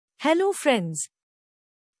Hello friends.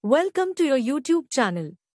 Welcome to your YouTube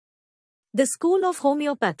channel, The School of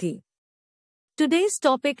Homeopathy. Today's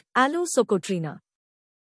topic, Aloe Socotrina.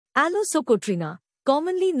 Aloe Socotrina,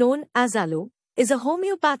 commonly known as aloe, is a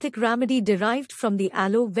homeopathic remedy derived from the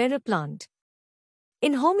aloe vera plant.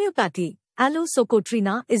 In homeopathy, Aloe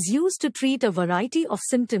Socotrina is used to treat a variety of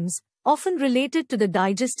symptoms, often related to the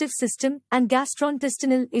digestive system and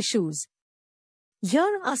gastrointestinal issues.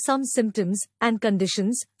 Here are some symptoms and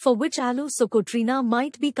conditions for which Aloe Socotrina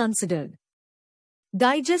might be considered.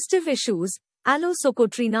 Digestive issues. Aloe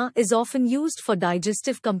Socotrina is often used for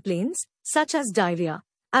digestive complaints such as diarrhea,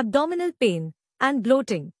 abdominal pain, and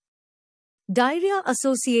bloating. Diarrhea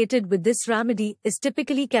associated with this remedy is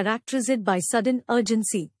typically characterized by sudden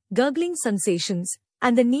urgency, gurgling sensations,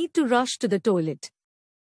 and the need to rush to the toilet.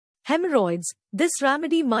 Hemorrhoids. This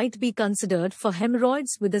remedy might be considered for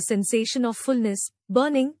hemorrhoids with a sensation of fullness,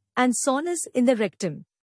 burning, and soreness in the rectum.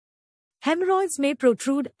 Hemorrhoids may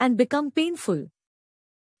protrude and become painful.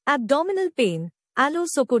 Abdominal pain. Aloe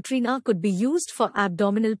Socotrina could be used for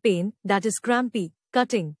abdominal pain that is crampy,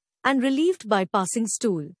 cutting, and relieved by passing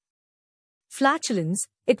stool. Flatulence.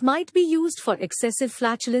 It might be used for excessive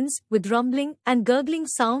flatulence with rumbling and gurgling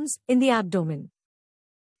sounds in the abdomen.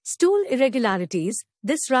 Stool irregularities.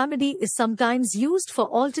 This remedy is sometimes used for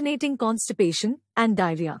alternating constipation and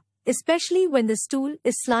diarrhea, especially when the stool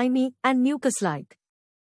is slimy and mucus-like.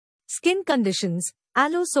 Skin conditions.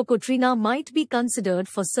 Aloe Socotrina might be considered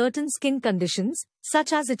for certain skin conditions,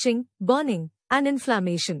 such as itching, burning, and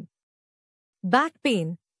inflammation. Back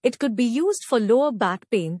pain. It could be used for lower back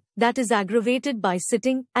pain that is aggravated by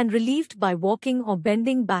sitting and relieved by walking or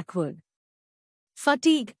bending backward.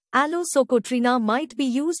 Fatigue. Aloe Socotrina might be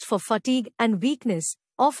used for fatigue and weakness,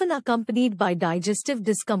 often accompanied by digestive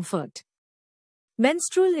discomfort.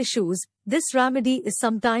 Menstrual issues. This remedy is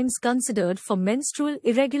sometimes considered for menstrual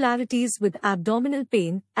irregularities with abdominal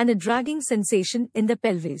pain and a dragging sensation in the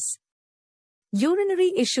pelvis.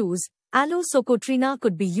 Urinary issues. Aloe Socotrina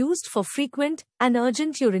could be used for frequent and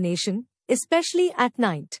urgent urination, especially at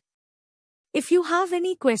night. If you have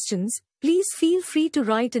any questions, please feel free to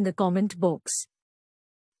write in the comment box.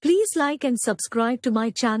 Please like and subscribe to my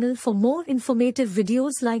channel for more informative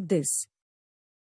videos like this.